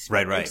 brown-eye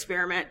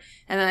experiment.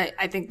 And then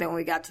I think that when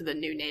we got to the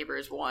New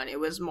Neighbors one, it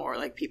was more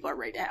like people are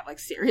ready to have like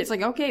serious,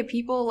 like, okay,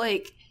 people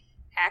like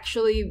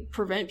actually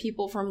prevent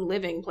people from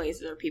living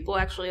places, or people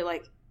actually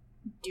like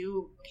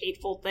do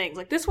hateful things.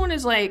 Like this one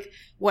is like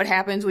what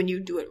happens when you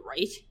do it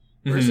right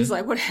versus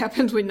like what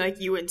happens when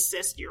like you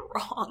insist you're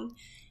wrong.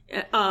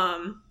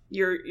 When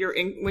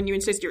you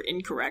insist your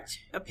incorrect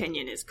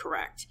opinion is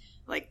correct,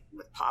 like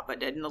what Papa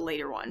did in the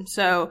later one.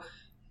 So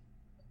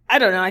I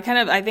don't know.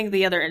 I think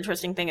the other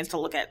interesting thing is to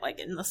look at like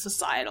in the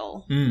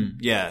societal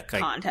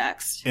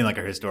context, in like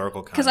a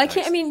historical context. Because I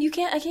can't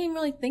even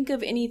really think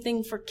of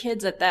anything for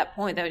kids at that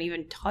point that would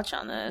even touch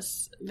on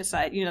this.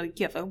 Besides, you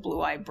have a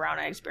blue-eye,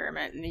 brown-eye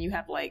experiment, and then you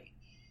have like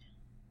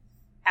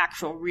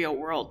actual real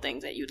world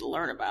things that you'd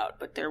learn about,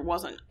 but there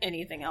wasn't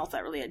anything else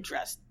that really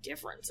addressed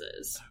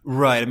differences.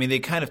 Right. I mean, they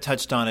kind of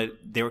touched on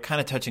it. They were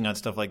kind of touching on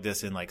stuff like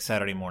this in like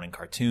Saturday morning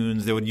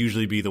cartoons. There would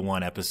usually be the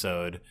one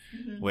episode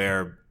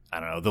where, I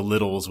don't know, the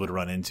littles would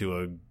run into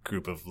a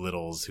group of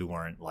littles who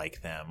weren't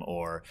like them,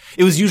 or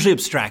it was usually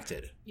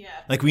abstracted. Yeah.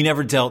 Like we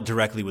never dealt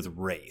directly with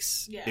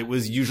race. Yeah. It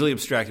was usually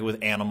abstracted with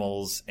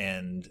animals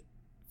and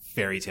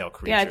fairy tale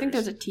creatures. Yeah, I think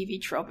there's a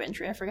TV trope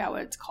entry. I forgot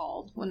what it's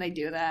called when they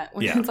do that.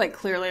 When it's like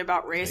clearly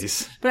about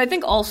race. But I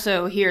think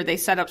also here they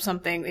set up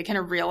something, they kind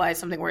of realize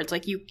something where it's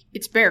like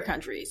it's bear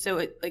country. So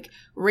it like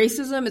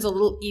racism is a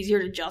little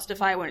easier to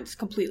justify when it's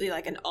completely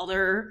like an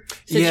other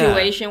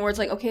situation where it's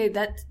like, okay,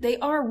 that they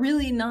are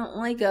really not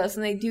like us,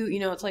 and they do,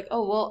 it's like,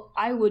 oh well,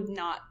 I would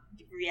not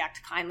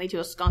react kindly to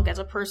a skunk as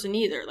a person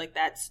either. Like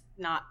that's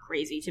not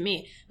crazy to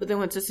me. But then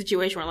when it's a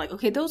situation where like,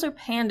 okay, those are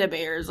panda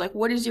bears, like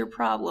what is your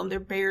problem? They're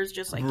bears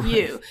just like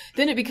you.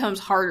 Then it becomes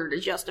harder to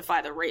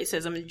justify the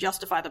racism and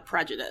justify the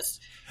prejudice.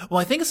 Well,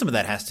 I think some of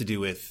that has to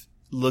do with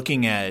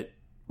looking at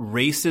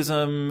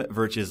racism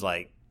versus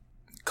like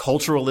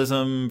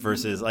culturalism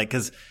versus like,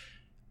 because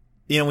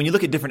when you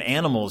look at different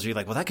animals, you're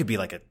like, well, that could be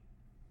like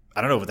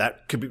I don't know, but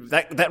that could be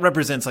that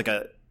represents like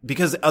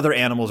because other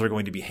animals are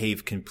going to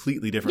behave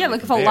completely differently. Yeah,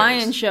 like if a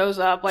lion shows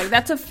up, like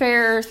that's a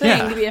fair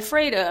thing to be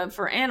afraid of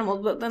for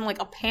animals. But then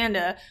like a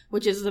panda,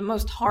 which is the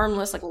most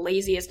harmless, like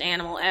laziest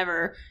animal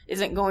ever,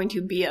 isn't going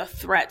to be a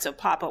threat. So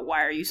Papa,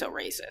 why are you so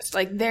racist?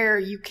 Like there,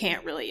 you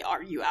can't really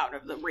argue out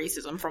of the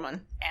racism from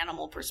an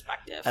animal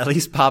perspective. At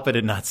least Papa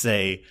did not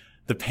say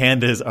the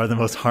pandas are the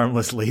most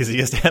harmless,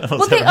 laziest animals.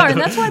 Well, they are, and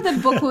that's why the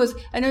book was.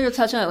 I know you'll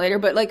touch on it later,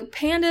 but like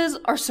pandas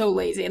are so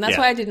lazy, and that's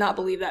why I did not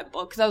believe that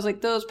book, because I was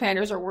like, those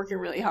pandas are working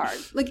really hard.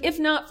 Like, if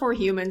not for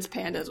humans,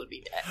 pandas would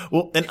be dead.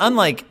 Well, and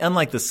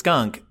unlike the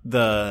skunk,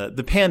 the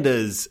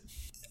pandas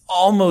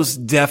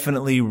almost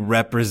definitely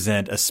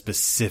represent a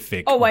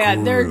specific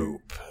group. They're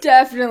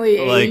definitely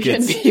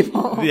Asian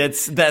people.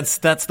 That's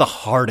the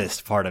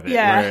hardest part of it.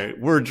 Yeah. Where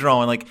we're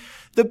drawing like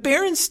the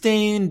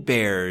Berenstain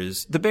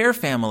Bears, the bear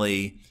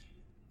family.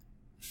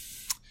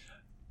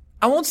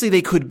 I won't say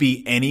they could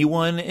be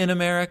anyone in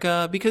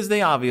America, because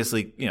they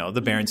obviously,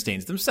 the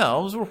Berenstains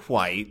themselves were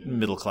white,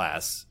 middle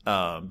class,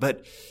 and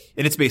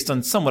it's based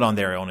on somewhat on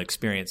their own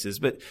experiences.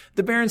 But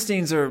the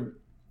Berenstains are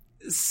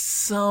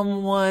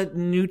somewhat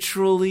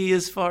neutrally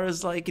as far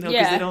as like, because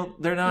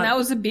they're not. And that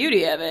was the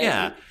beauty of it.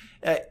 Yeah.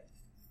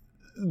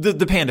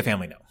 The panda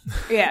family, no.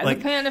 Yeah, like,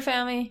 the panda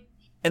family.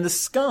 And the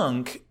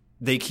skunk,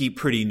 they keep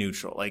pretty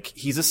neutral. Like,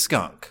 he's a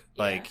skunk.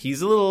 Like,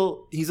 he's a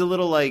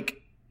little like,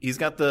 he's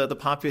got the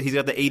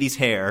 80s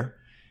hair.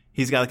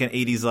 He's got like an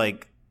 80s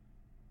like,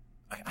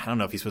 I don't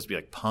know if he's supposed to be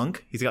like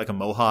punk. He's got like a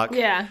mohawk.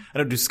 Yeah.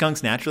 Do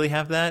skunks naturally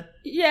have that?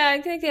 Yeah, I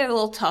think they have a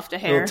little tuft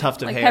of hair. A little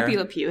tuft of hair. Like Pepe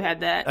Le Pew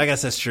had that. I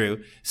guess that's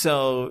true.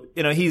 So,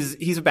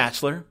 he's a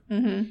bachelor.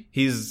 Mm-hmm.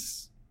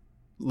 He's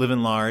living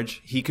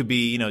large. He could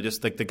be,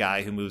 just like the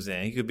guy who moves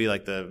in. He could be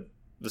like the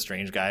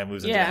strange guy who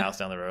moves into the house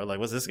down the road. Like,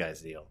 what's this guy's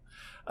deal?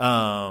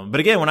 But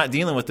again, we're not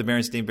dealing with the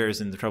Berenstain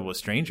Bears in the trouble with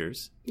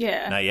strangers.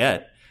 Yeah. Not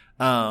yet.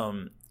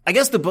 I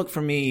guess the book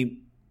for me,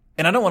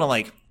 and I don't want to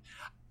like,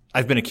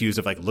 I've been accused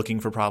of like looking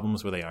for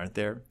problems where they aren't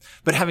there.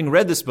 But having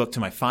read this book to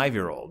my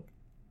 5-year-old,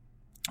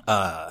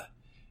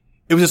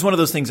 it was just one of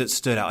those things that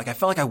stood out. Like I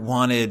felt like I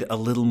wanted a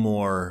little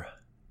more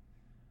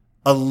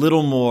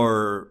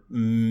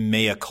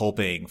mea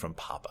culpaing from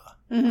Papa,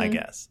 I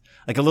guess.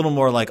 Like a little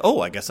more like,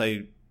 oh, I guess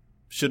I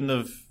shouldn't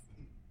have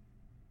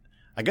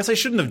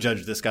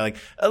judged this guy. Like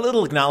a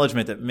little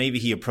acknowledgement that maybe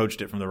he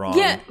approached it from the wrong.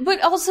 Yeah,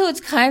 but also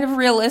it's kind of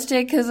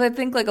realistic because I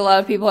think like a lot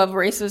of people have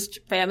racist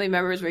family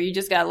members where you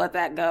just gotta let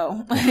that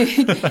go.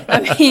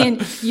 I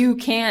mean, you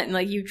can't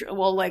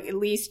like at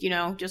least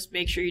just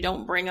make sure you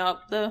don't bring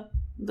up the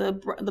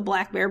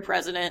black bear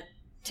president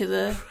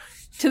to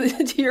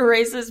your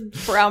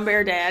racist brown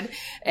bear dad,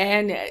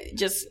 and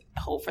just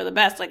hope for the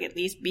best. Like at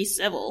least be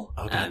civil.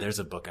 Oh god, there's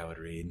a book I would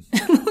read.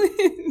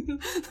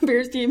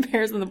 Berenstein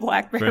Bears and the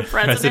Black Bear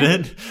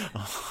President.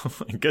 Oh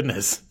my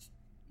goodness.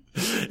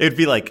 It'd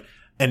be like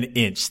an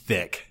inch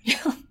thick.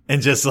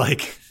 And just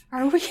like...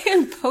 Are we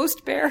in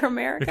post-bear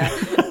America?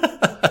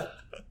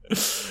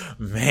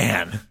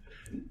 Man.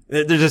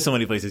 There's just so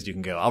many places you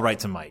can go. I'll write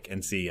to Mike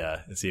and see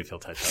if he'll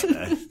touch on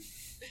that.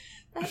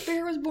 That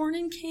bear was born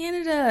in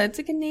Canada. It's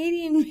a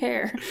Canadian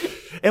bear.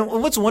 And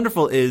what's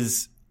wonderful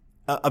is...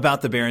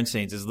 about the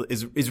Berensteins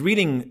is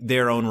reading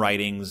their own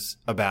writings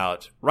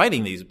about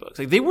writing these books.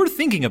 Like they were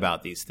thinking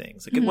about these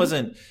things. Like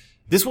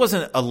this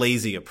wasn't a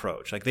lazy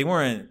approach. Like they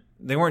weren't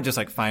just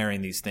like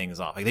firing these things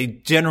off. Like they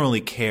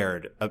genuinely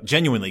cared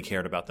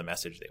about the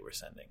message they were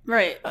sending.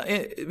 Right.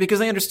 Because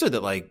they understood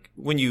that like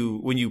when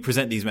you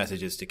present these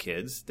messages to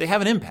kids, they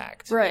have an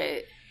impact.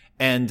 Right.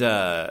 And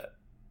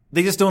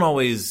they just don't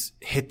always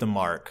hit the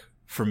mark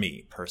for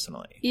me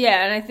personally.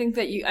 Yeah, and I think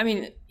that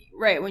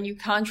when you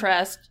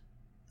contrast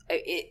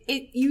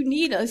you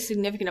need a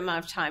significant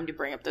amount of time to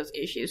bring up those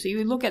issues. So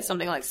you look at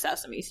something like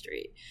Sesame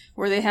Street,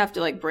 where they have to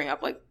like bring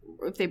up like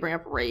if they bring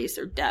up race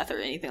or death or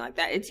anything like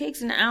that, it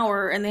takes an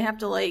hour, and they have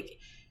to like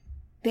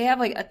they have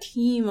like a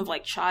team of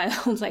like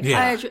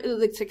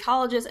like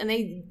psychologists, and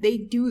they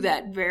do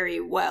that very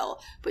well.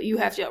 But you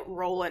have to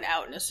roll it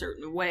out in a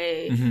certain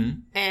way. Mm-hmm.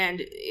 And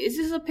this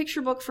is a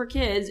picture book for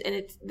kids,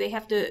 and they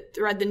have to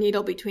thread the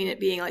needle between it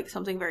being like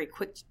something very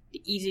quick,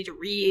 easy to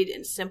read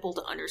and simple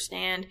to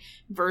understand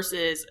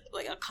versus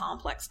like a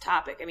complex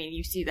topic. I mean,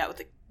 you see that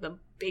with the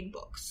big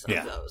books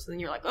of those,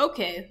 and you're like,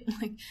 okay,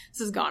 like this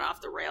has gone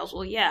off the rails.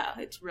 Well, yeah,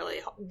 it's really,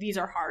 these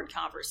are hard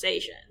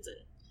conversations. And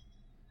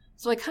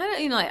so I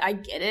kind of, I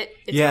get it.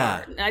 It's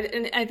hard.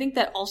 And I think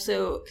that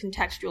also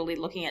contextually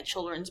looking at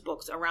children's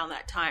books around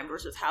that time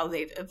versus how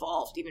they've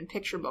evolved, even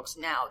picture books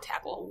now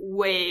tackle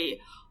way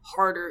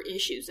harder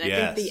issues. And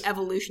I think the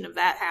evolution of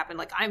that happened,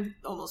 like I'm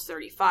almost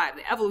 35.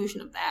 The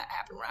evolution of that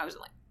happened when I was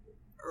in like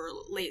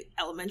late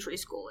elementary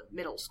school and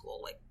middle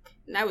school. Like,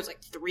 and I was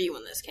like 3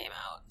 when this came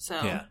out.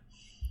 So,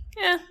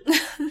 yeah.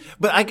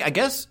 But I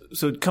guess,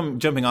 so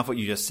jumping off what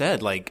you just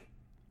said, like,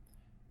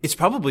 it's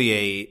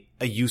probably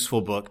a useful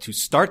book to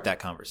start that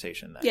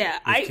conversation then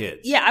with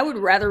kids. Yeah, I would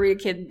rather read a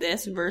kid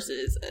this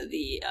versus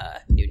the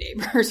New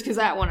Neighbors, because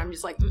that one I'm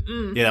just like,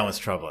 Yeah, that one's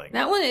troubling.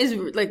 That one is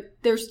like,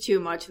 there's too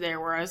much there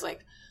where I was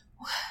like,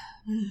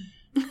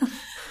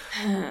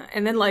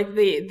 and then like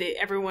the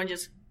everyone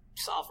just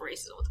solve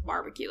racism with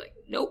barbecue. Like,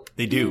 nope.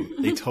 They do.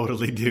 They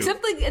totally do.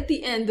 Except like at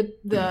the end,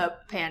 the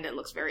panda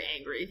looks very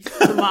angry.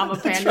 The mama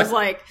panda's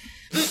like,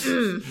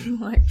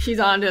 like she's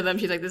onto them.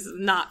 She's like, this is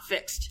not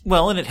fixed.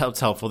 Well, and it's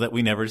helpful that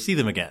we never see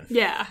them again.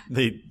 Yeah.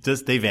 They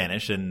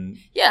vanish and.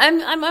 Yeah,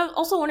 I'm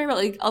also wondering about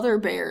like other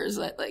bears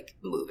that like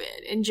move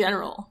in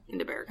general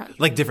into bear country.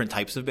 Like different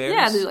types of bears?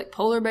 Yeah, there's like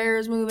polar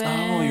bears move in.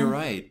 Oh, you're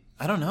right.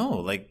 I don't know.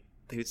 Like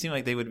they would seem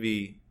like they would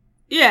be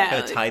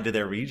kind of tied to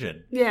their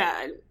region.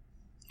 Yeah.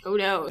 Who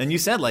knows? And you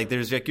said like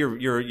there's like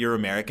your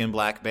American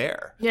black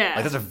bear. Yeah.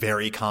 Like that's a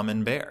very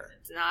common bear.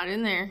 It's not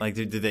in there. Like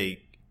I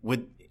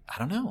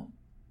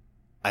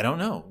don't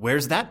know.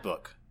 Where's that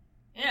book?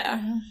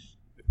 Yeah.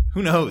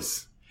 Who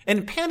knows?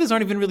 And pandas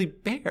aren't even really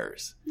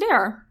bears. They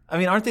are. I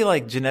mean, aren't they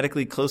like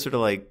genetically closer to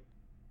like?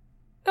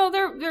 No,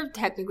 they're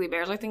technically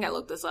bears. I think I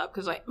looked this up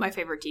because like my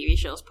favorite TV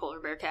show is Polar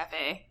Bear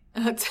Cafe.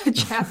 It's a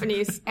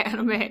Japanese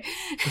anime.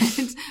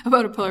 It's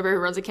about a polar bear who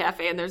runs a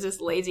cafe, and there's this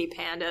lazy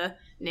panda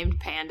named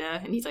Panda,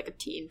 and he's like a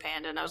teen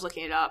panda, and I was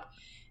looking it up.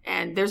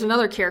 And there's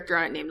another character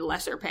on it named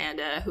Lesser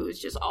Panda who's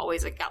just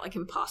always like got like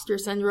imposter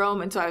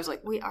syndrome, and so I was like,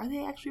 wait, are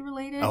they actually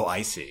related? Oh,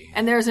 I see.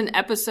 And there's an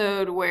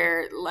episode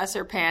where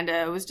Lesser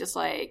Panda was just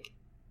like,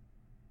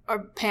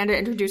 or Panda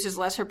introduces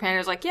Lesser Panda,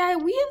 is like, yeah,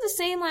 we have the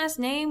same last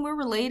name, we're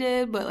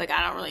related, but like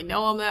I don't really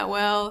know him that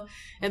well.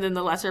 And then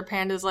the Lesser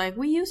Panda's like,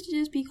 we used to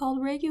just be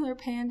called regular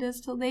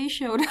pandas till they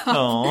showed up.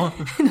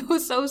 Aww. And it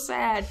was so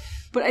sad.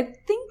 But I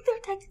think they're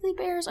technically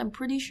bears, I'm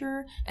pretty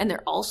sure. And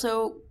they're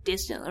also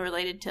distantly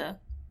related to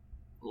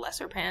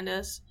lesser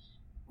pandas,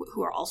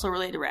 who are also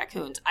related to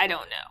raccoons. I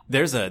don't know.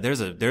 There's a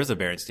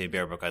Berenstain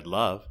Bear book I'd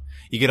love.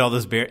 You get all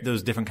those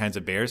different kinds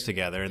of bears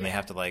together, and they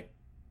have to like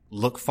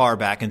look far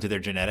back into their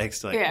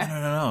genetics. Like,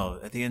 no.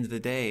 At the end of the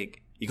day,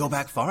 you go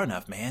back far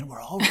enough, man.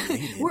 We're all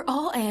related. We're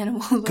all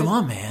animals. Come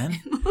on,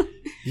 man.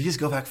 You just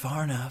go back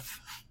far enough.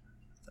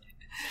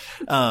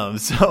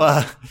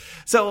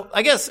 So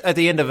I guess at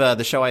the end of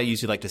the show, I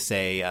usually like to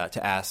say,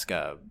 to ask,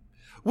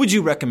 would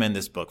you recommend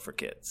this book for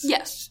kids?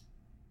 Yes,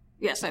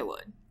 I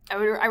would. I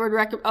would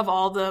recommend, of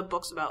all the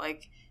books about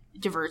like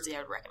diversity, I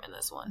would recommend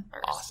this one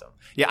first. Awesome.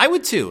 Yeah, I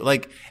would too.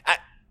 Like,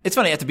 it's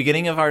funny, at the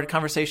beginning of our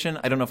conversation,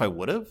 I don't know if I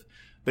would have,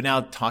 but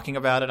now talking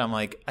about it, I'm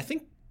like, I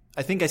think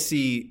I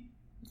see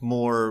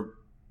more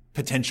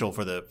potential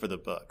for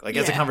the book, like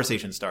as a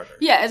conversation starter.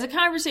 Yeah, as a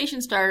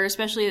conversation starter,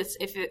 especially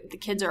if the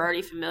kids are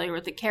already familiar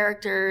with the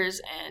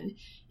characters and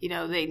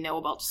they know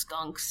about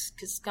skunks,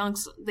 because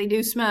skunks, they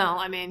do smell.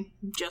 I mean,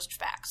 just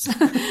facts.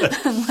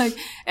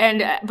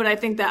 But I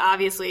think that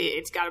obviously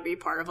it's got to be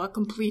part of a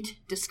complete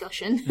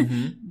discussion.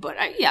 Mm-hmm. But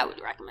I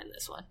would recommend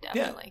this one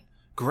definitely.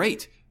 Yeah.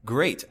 Great.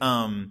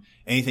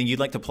 Anything you'd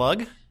like to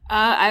plug?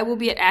 I will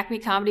be at Acme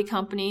Comedy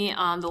Company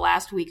on the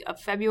last week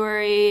of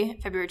February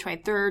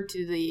 23rd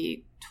to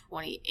the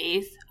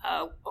 28th,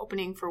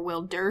 opening for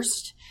Will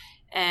Durst.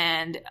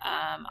 And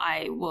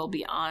I will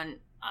be on,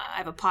 I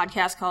have a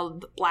podcast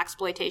called the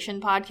Blaxploitation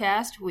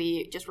Podcast.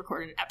 We just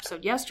recorded an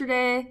episode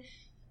yesterday.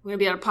 We're going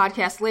to be on a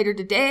podcast later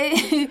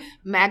today,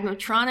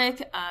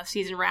 Magnotronic,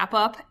 season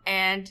wrap-up.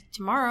 And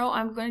tomorrow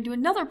I'm going to do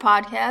another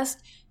podcast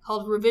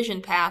called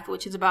Revision Path,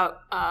 which is about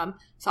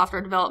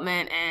software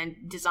development and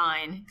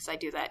design, because I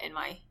do that in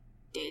my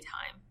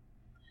daytime.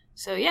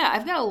 So yeah,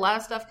 I've got a lot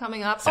of stuff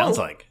coming up. Sounds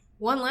like.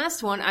 One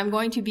last one. I'm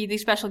going to be the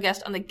special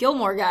guest on the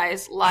Gilmore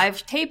Guys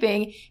live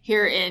taping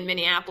here in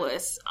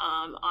Minneapolis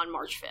on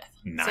March 5th.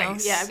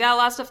 Nice. So yeah, I've got a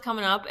lot of stuff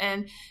coming up,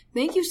 and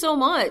thank you so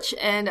much.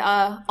 And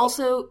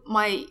also,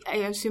 I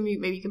assume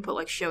maybe you can put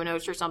like show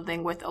notes or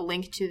something with a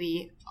link to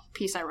the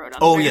piece I wrote on.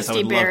 Oh yes, I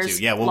would love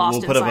to. Yeah,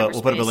 we'll put up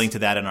a link to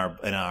that in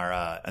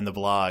the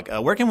blog.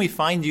 Where can we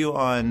find you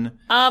on?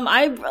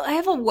 I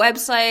have a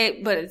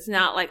website, but it's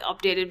not like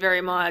updated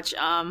very much.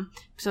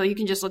 So you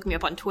can just look me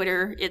up on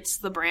Twitter. It's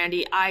the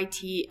Brandy,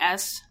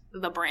 ITS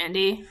the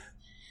Brandy,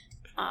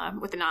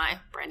 with an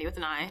I, Brandy with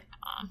an I.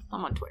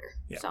 I'm on Twitter.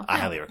 Yeah, so, I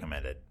highly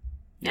recommend it.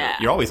 Yeah.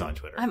 You're always on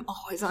Twitter. I'm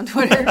always on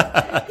Twitter.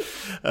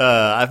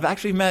 I've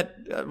actually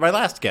met my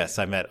last guest.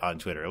 I met on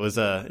Twitter. It was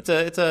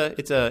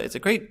it's a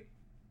great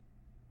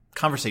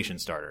conversation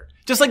starter,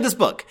 just like this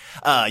book.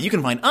 You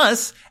can find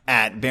us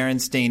at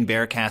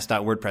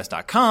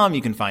berenstainbearcast.wordpress.com.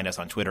 You can find us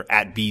on Twitter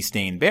at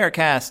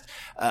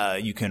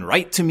bstainbearcast. You can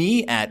write to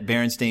me at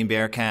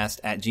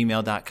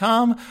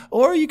berenstainbearcast@gmail.com,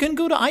 or you can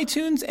go to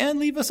iTunes and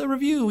leave us a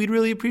review. We'd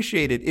really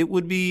appreciate it. It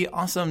would be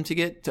awesome to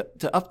get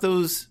to up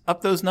those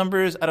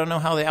numbers. I don't know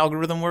how the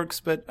algorithm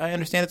works, but I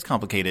understand it's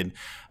complicated.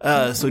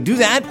 So do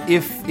that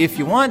if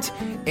you want,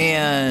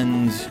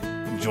 and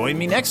join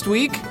me next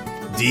week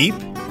deep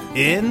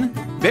in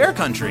Bear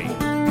Country.